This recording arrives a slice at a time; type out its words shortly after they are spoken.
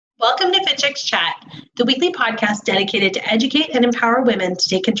Welcome to Fit Chicks Chat, the weekly podcast dedicated to educate and empower women to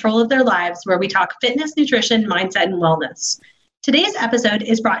take control of their lives, where we talk fitness, nutrition, mindset, and wellness. Today's episode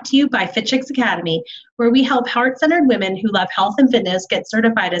is brought to you by Fit Chicks Academy, where we help heart-centered women who love health and fitness get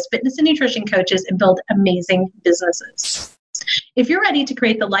certified as fitness and nutrition coaches and build amazing businesses. If you're ready to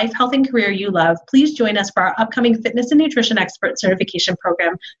create the life, health, and career you love, please join us for our upcoming Fitness and Nutrition Expert Certification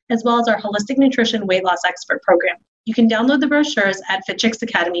Program, as well as our Holistic Nutrition Weight Loss Expert Program. You can download the brochures at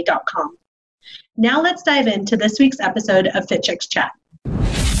fitchicksacademy.com. Now let's dive into this week's episode of Fit Chicks Chat.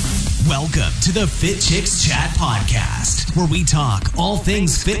 Welcome to the Fit Chicks Chat podcast, where we talk all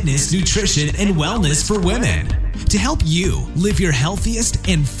things fitness, nutrition, and wellness for women to help you live your healthiest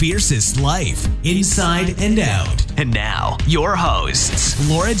and fiercest life inside and out. And now, your hosts,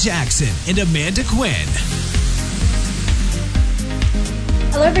 Laura Jackson and Amanda Quinn.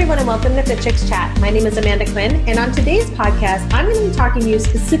 Hello, everyone, and welcome to Fit Chicks Chat. My name is Amanda Quinn, and on today's podcast, I'm going to be talking to you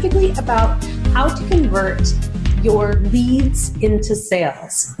specifically about how to convert your leads into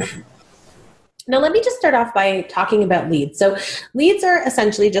sales. Now, let me just start off by talking about leads. So leads are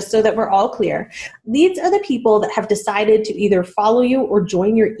essentially, just so that we're all clear, leads are the people that have decided to either follow you or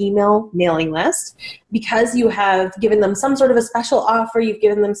join your email mailing list because you have given them some sort of a special offer, you've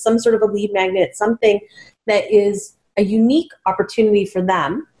given them some sort of a lead magnet, something that is a unique opportunity for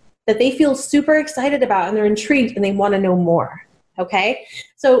them that they feel super excited about and they're intrigued and they want to know more. Okay?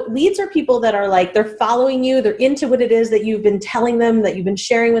 So leads are people that are like, they're following you, they're into what it is that you've been telling them, that you've been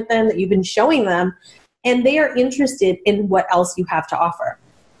sharing with them, that you've been showing them, and they are interested in what else you have to offer.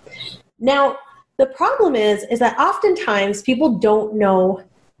 Now, the problem is that oftentimes people don't know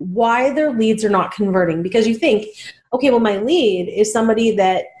why their leads are not converting, because you think, okay, well, my lead is somebody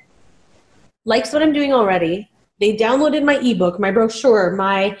that likes what I'm doing already. They downloaded my ebook, my brochure,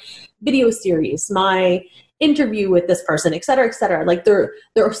 my video series, my interview with this person, et cetera, et cetera. Like they're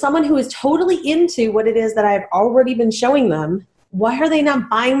someone who is totally into what it is that I've already been showing them. Why are they not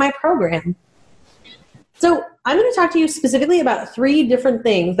buying my program? So I'm going to talk to you specifically about 3 different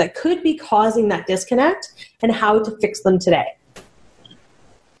things that could be causing that disconnect and how to fix them today.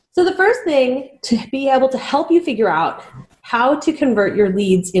 So the first thing to be able to help you figure out how to convert your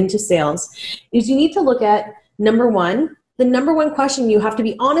leads into sales is you need to look at number one, the number one question you have to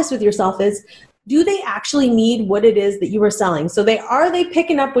be honest with yourself is, do they actually need what it is that you are selling? So are they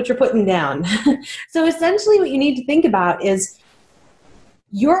picking up what you're putting down? So essentially what you need to think about is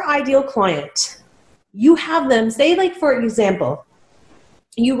your ideal client. You have them, say like for example,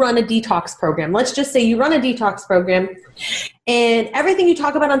 you run a detox program. Let's just say you run a detox program and everything you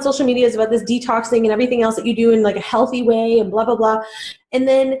talk about on social media is about this detoxing and everything else that you do in like a healthy way and blah, blah, blah. And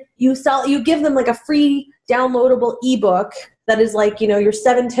then you give them like a free downloadable ebook that is like, your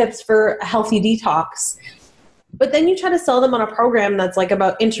 7 tips for a healthy detox. But then you try to sell them on a program that's like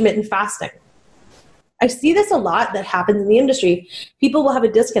about intermittent fasting. I see this a lot that happens in the industry. People will have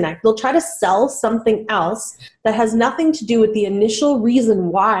a disconnect. They'll try to sell something else that has nothing to do with the initial reason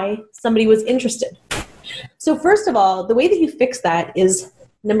why somebody was interested. So first of all, the way that you fix that is,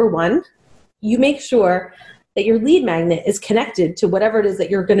 number one, you make sure that your lead magnet is connected to whatever it is that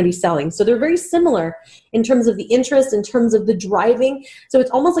you're going to be selling. So they're very similar in terms of the interest, in terms of the driving. So it's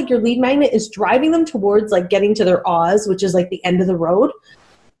almost like your lead magnet is driving them towards like getting to their Oz, which is like the end of the road.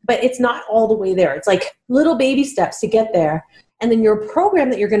 But it's not all the way there. It's like little baby steps to get there. And then your program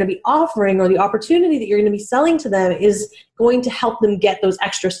that you're going to be offering or the opportunity that you're going to be selling to them is going to help them get those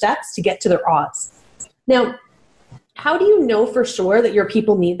extra steps to get to their Oz. Now, how do you know for sure that your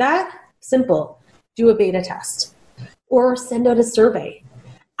people need that? Simple. Do a beta test or send out a survey.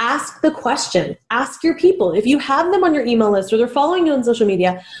 Ask the question. Ask your people. If you have them on your email list or they're following you on social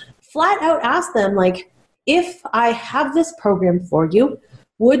media, flat out ask them like, if I have this program for you,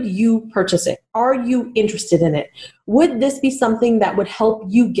 would you purchase it? Are you interested in it? Would this be something that would help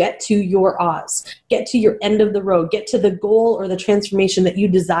you get to your Oz, get to your end of the road, get to the goal or the transformation that you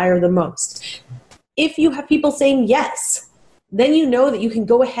desire the most? If you have people saying yes, then you know that you can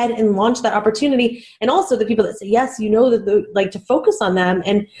go ahead and launch that opportunity. And also the people that say yes, you know that they like to focus on them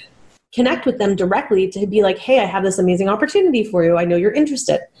and connect with them directly to be like, hey, I have this amazing opportunity for you. I know you're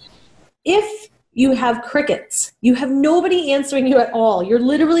interested. If you have crickets, you have nobody answering you at all, you're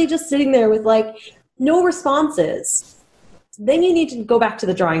literally just sitting there with like no responses, then you need to go back to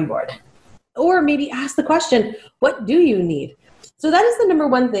the drawing board. Or maybe ask the question, what do you need? So that is the number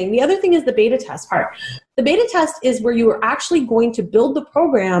one thing. The other thing is the beta test part. The beta test is where you are actually going to build the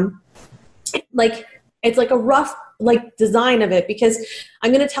program like it's like a rough like design of it, because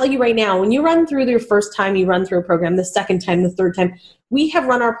I'm going to tell you right now, when you run through your first time you run through a program, the second time, the third time, we have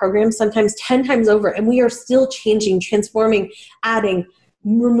run our program sometimes 10 times over and we are still changing, transforming, adding,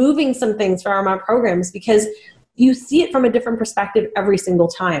 removing some things from our programs because you see it from a different perspective every single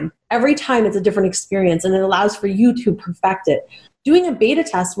time. Every time it's a different experience, and it allows for you to perfect it. Doing a beta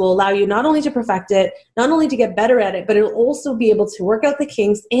test will allow you not only to perfect it, not only to get better at it, but it'll also be able to work out the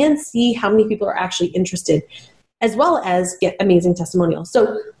kinks and see how many people are actually interested, as well as get amazing testimonials.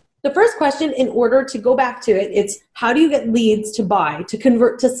 So the first question, in order to go back to it, it's how do you get leads to buy, to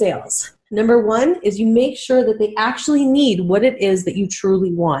convert to sales? Number one is you make sure that they actually need what it is that you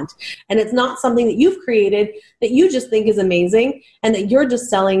truly want. And it's not something that you've created that you just think is amazing and that you're just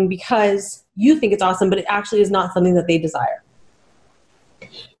selling because you think it's awesome, but it actually is not something that they desire.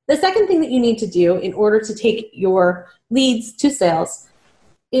 The second thing that you need to do in order to take your leads to sales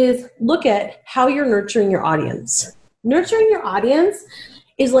is look at how you're nurturing your audience. Nurturing your audience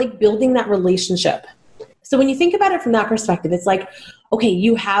is like building that relationship. So when you think about it from that perspective, it's like, okay,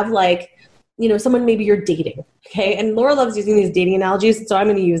 you have someone maybe you're dating, okay? And Laura loves using these dating analogies, so I'm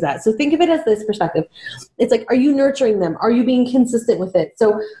going to use that. So think of it as this perspective. It's like, are you nurturing them? Are you being consistent with it?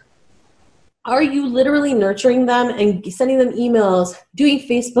 So are you literally nurturing them and sending them emails, doing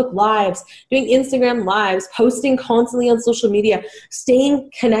Facebook Lives, doing Instagram Lives, posting constantly on social media,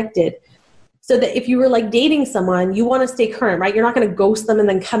 staying connected? So that if you were like dating someone, you want to stay current, right? You're not going to ghost them and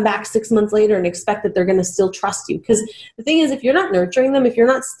then come back 6 months later and expect that they're going to still trust you. Because the thing is, if you're not nurturing them, if you're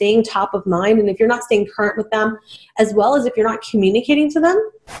not staying top of mind, and if you're not staying current with them, as well as if you're not communicating to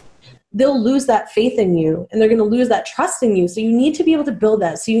them, they'll lose that faith in you and they're going to lose that trust in you. So you need to be able to build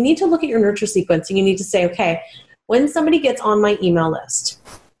that. So you need to look at your nurture sequence and you need to say, okay, when somebody gets on my email list,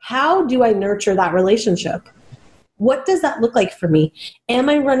 how do I nurture that relationship? What does that look like for me? Am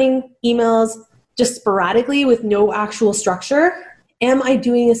I running emails just sporadically with no actual structure? Am I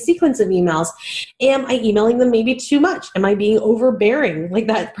doing a sequence of emails? Am I emailing them maybe too much? Am I being overbearing? Like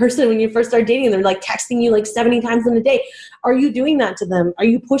that person when you first start dating, they're like texting you like 70 times in a day. Are you doing that to them? Are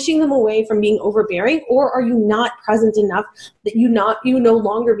you pushing them away from being overbearing, or are you not present enough that you no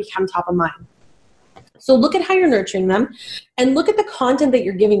longer become top of mind? So look at how you're nurturing them and look at the content that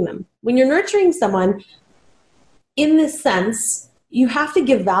you're giving them. When you're nurturing someone, in this sense, you have to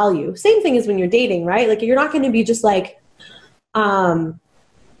give value. Same thing as when you're dating, right? Like you're not going to be just like, and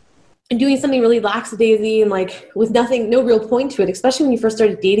doing something really lackadaisy and like with no real point to it, especially when you first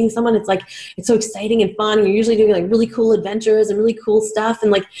started dating someone. It's like, it's so exciting and fun. And you're usually doing like really cool adventures and really cool stuff.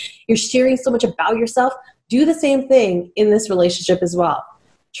 And like you're sharing so much about yourself. Do the same thing in this relationship as well.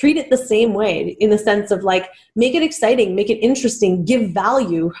 Treat it the same way in the sense of like, make it exciting, make it interesting, give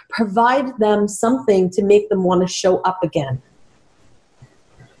value, provide them something to make them want to show up again.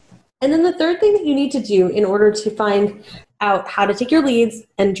 And then the third thing that you need to do in order to find out how to take your leads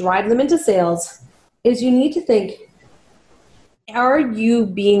and drive them into sales is you need to think, are you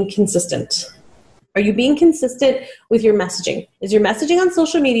being consistent? Are you being consistent with your messaging? Is your messaging on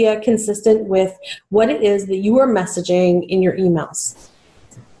social media consistent with what it is that you are messaging in your emails?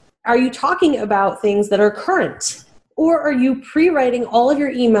 Are you talking about things that are current? Or are you pre-writing all of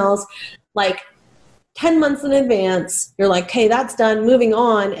your emails like 10 months in advance? You're like, okay, that's done, moving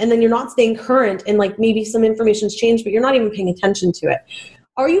on. And then you're not staying current and like maybe some information's changed, but you're not even paying attention to it.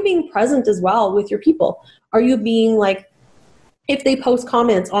 Are you being present as well with your people? Are you being like, if they post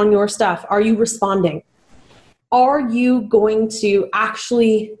comments on your stuff, are you responding? Are you going to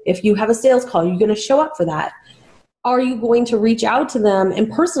actually, if you have a sales call, you're going to show up for that? Are you going to reach out to them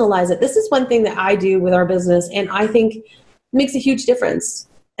and personalize it? This is one thing that I do with our business, and I think makes a huge difference.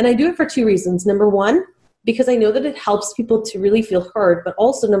 And I do it for two reasons. Number one, because I know that it helps people to really feel heard. But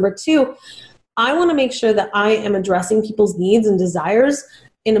also number two, I want to make sure that I am addressing people's needs and desires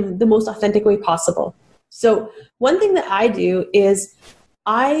in the most authentic way possible. So one thing that I do is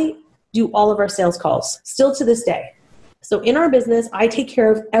I do all of our sales calls still to this day. So in our business, I take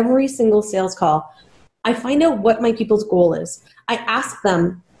care of every single sales call. I find out what my people's goal is. I ask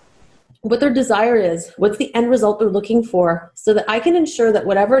them what their desire is, what's the end result they're looking for, so that I can ensure that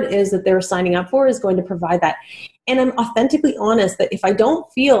whatever it is that they're signing up for is going to provide that. And I'm authentically honest that if I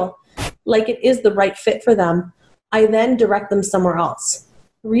don't feel like it is the right fit for them, I then direct them somewhere else.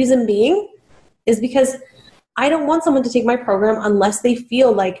 Reason being is because I don't want someone to take my program unless they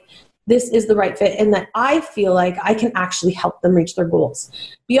feel like this is the right fit and that I feel like I can actually help them reach their goals.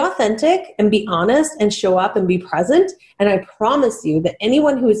 Be authentic and be honest and show up and be present. And I promise you that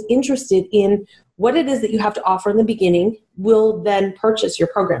anyone who is interested in what it is that you have to offer in the beginning will then purchase your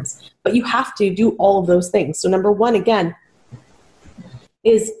programs. But you have to do all of those things. So number one, again,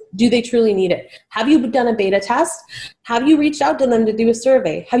 is do they truly need it? Have you done a beta test? Have you reached out to them to do a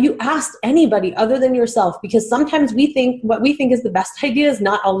survey? Have you asked anybody other than yourself? Because sometimes we think what we think is the best idea is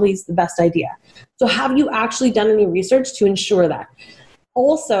not always the best idea. So have you actually done any research to ensure that?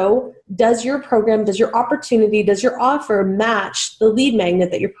 Also, does your program, does your opportunity, does your offer match the lead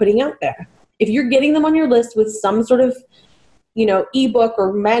magnet that you're putting out there? If you're getting them on your list with some sort of, ebook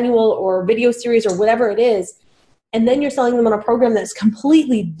or manual or video series or whatever it is, and then you're selling them on a program that's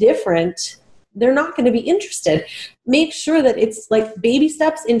completely different, they're not going to be interested. Make sure that it's like baby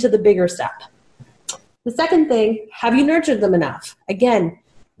steps into the bigger step. The second thing, have you nurtured them enough? Again,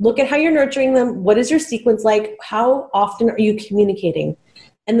 look at how you're nurturing them. What is your sequence like? How often are you communicating?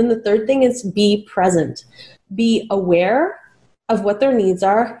 And then the third thing is be present. Be aware of what their needs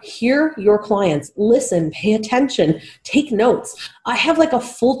are. Hear your clients. Listen, pay attention, take notes. I have like a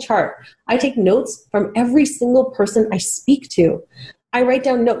full chart. I take notes from every single person I speak to. I write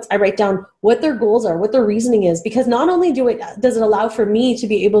down notes. I write down what their goals are, what their reasoning is, because not only does it allow for me to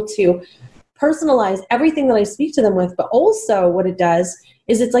be able to personalize everything that I speak to them with, but also what it does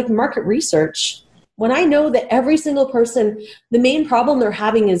is it's like market research. When I know that every single person, the main problem they're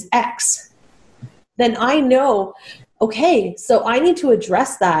having is X, then I know, okay, so I need to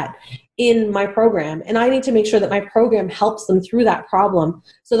address that in my program, and I need to make sure that my program helps them through that problem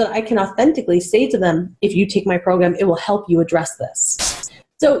so that I can authentically say to them, if you take my program, it will help you address this.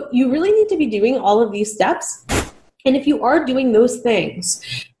 So you really need to be doing all of these steps. And if you are doing those things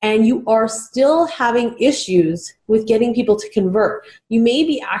and you are still having issues with getting people to convert, you may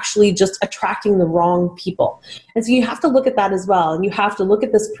be actually just attracting the wrong people. And so you have to look at that as well. And you have to look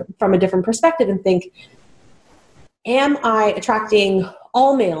at this from a different perspective and think, am I attracting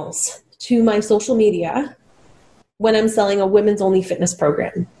all males to my social media when I'm selling a women's only fitness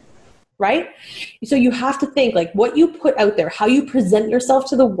program? Right? So you have to think like what you put out there, how you present yourself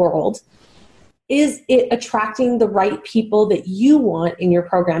to the world. Is it attracting the right people that you want in your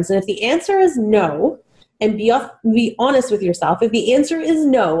programs? And if the answer is no, and be honest with yourself, if the answer is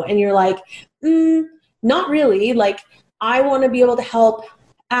no, and you're like, not really, like I want to be able to help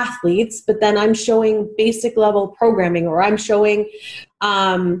athletes, but then I'm showing basic level programming, or I'm showing,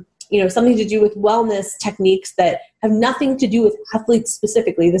 something to do with wellness techniques that have nothing to do with athletes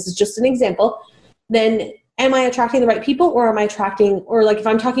specifically. This is just an example. Then am I attracting the right people, or am I attracting, or like if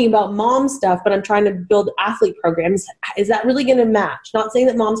I'm talking about mom stuff, but I'm trying to build athlete programs, is that really going to match? Not saying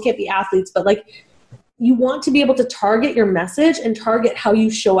that moms can't be athletes, but like you want to be able to target your message and target how you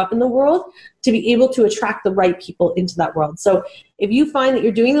show up in the world to be able to attract the right people into that world. So if you find that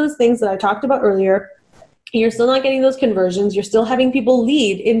you're doing those things that I talked about earlier, and you're still not getting those conversions, you're still having people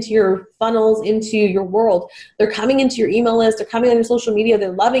lead into your funnels, into your world, they're coming into your email list, they're coming on your social media,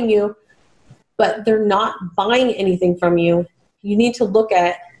 they're loving you, but they're not buying anything from you, you need to look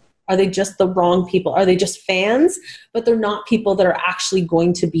at, are they just the wrong people? Are they just fans, but they're not people that are actually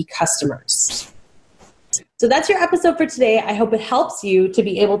going to be customers? So that's your episode for today. I hope it helps you to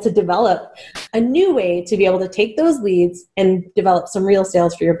be able to develop a new way to be able to take those leads and develop some real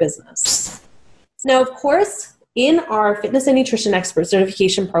sales for your business. Now, of course, in our Fitness and Nutrition Expert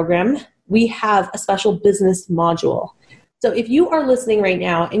Certification Program, we have a special business module. So if you are listening right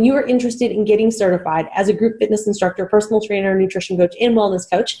now and you are interested in getting certified as a group fitness instructor, personal trainer, nutrition coach, and wellness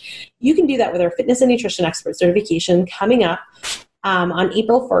coach, you can do that with our Fitness and Nutrition Expert Certification coming up on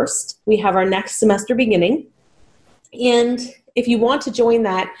April 1st. We have our next semester beginning. And if you want to join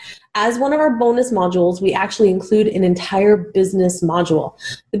that, as one of our bonus modules, we actually include an entire business module.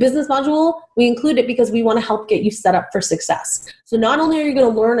 The business module, we include it because we want to help get you set up for success. So not only are you going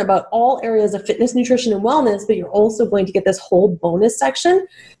to learn about all areas of fitness, nutrition, and wellness, but you're also going to get this whole bonus section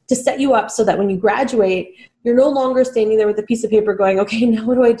to set you up so that when you graduate, you're no longer standing there with a piece of paper going, okay, now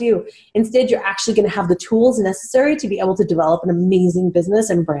what do I do? Instead, you're actually going to have the tools necessary to be able to develop an amazing business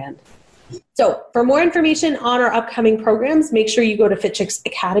and brand. So for more information on our upcoming programs, make sure you go to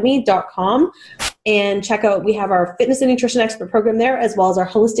fitchicksacademy.com and check out, we have our Fitness and Nutrition Expert Program there, as well as our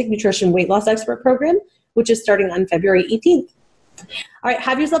Holistic Nutrition Weight Loss Expert Program, which is starting on February 18th. All right,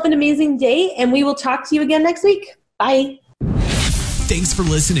 have yourself an amazing day, and we will talk to you again next week. Bye. Thanks for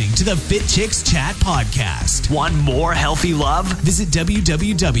listening to the Fit Chicks Chat podcast. Want more healthy love? Visit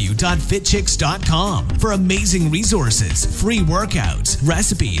www.fitchicks.com for amazing resources, free workouts,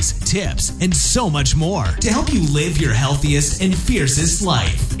 recipes, tips, and so much more to help you live your healthiest and fiercest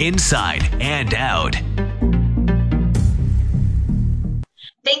life, inside and out.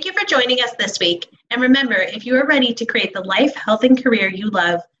 Thank you for joining us this week. And remember, if you are ready to create the life, health, and career you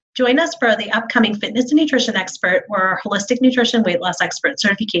love, join us for the upcoming Fitness and Nutrition Expert or our Holistic Nutrition Weight Loss Expert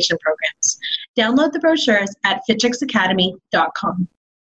certification programs. Download the brochures at fitchicksacademy.com.